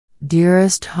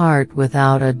Dearest heart,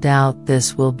 without a doubt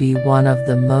this will be one of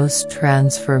the most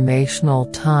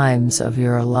transformational times of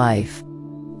your life.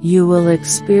 You will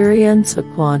experience a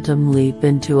quantum leap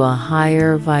into a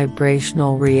higher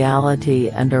vibrational reality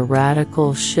and a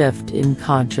radical shift in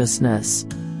consciousness.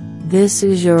 This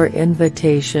is your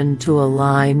invitation to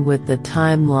align with the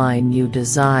timeline you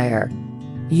desire.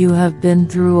 You have been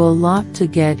through a lot to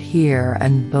get here,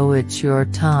 and it's your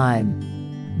time.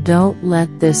 Don't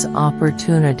let this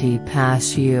opportunity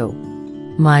pass you.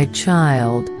 My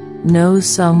child, know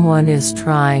someone is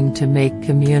trying to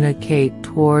communicate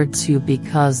towards you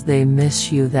because they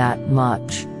miss you that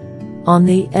much. On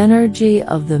the energy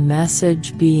of the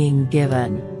message being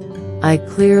given, I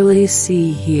clearly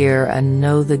see, hear and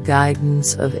know the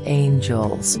guidance of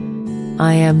angels.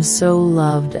 I am so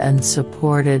loved and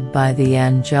supported by the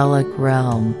angelic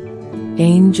realm.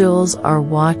 Angels are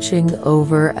watching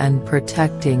over and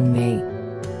protecting me.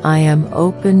 I am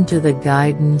open to the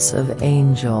guidance of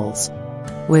angels.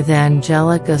 With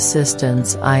angelic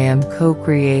assistance I am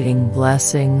co-creating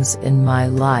blessings in my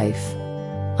life.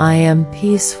 I am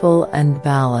peaceful and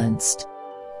balanced.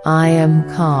 I am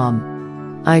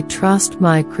calm. I trust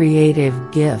my creative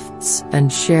gifts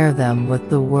and share them with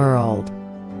the world.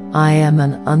 I am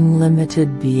an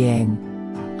unlimited being.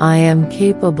 I am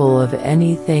capable of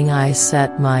anything I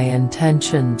set my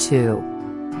intention to.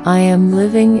 I am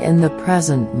living in the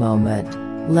present moment,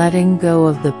 letting go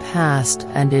of the past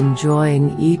and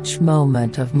enjoying each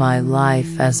moment of my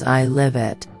life as I live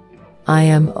it. I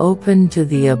am open to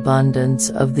the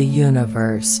abundance of the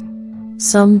universe.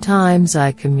 Sometimes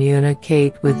I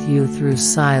communicate with you through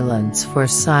silence, for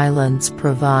silence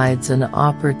provides an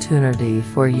opportunity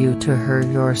for you to hear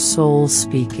your soul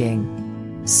speaking.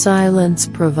 Silence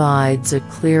provides a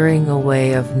clearing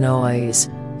away of noise,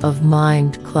 of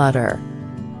mind clutter.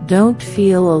 Don't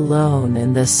feel alone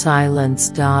in the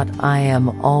silence. I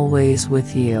am always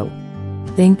with you.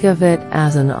 Think of it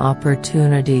as an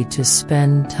opportunity to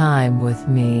spend time with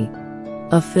me.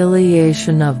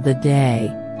 Affiliation of the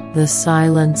day. The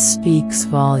silence speaks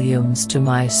volumes to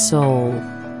my soul.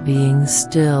 Being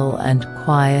still and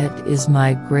quiet is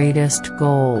my greatest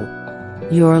goal.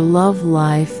 Your love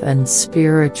life and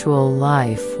spiritual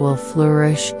life will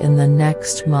flourish in the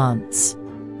next months.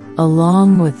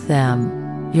 Along with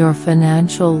them, your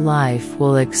financial life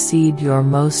will exceed your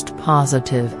most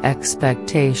positive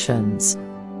expectations.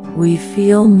 We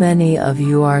feel many of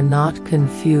you are not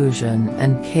confusion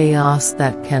and chaos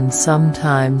that can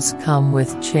sometimes come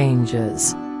with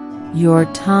changes. Your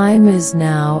time is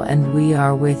now and we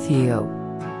are with you.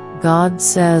 God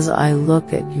says, I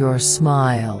look at your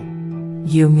smile.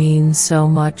 You mean so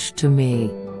much to me.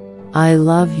 I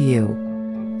love you.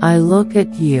 I look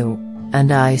at you,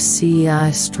 and I see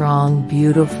a strong,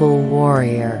 beautiful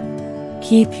warrior.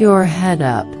 Keep your head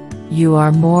up. You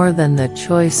are more than the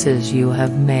choices you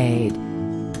have made.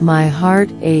 My heart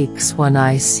aches when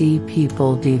I see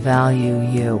people devalue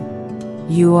you.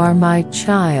 You are my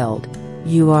child.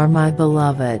 You are my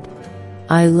beloved.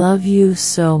 I love you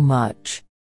so much.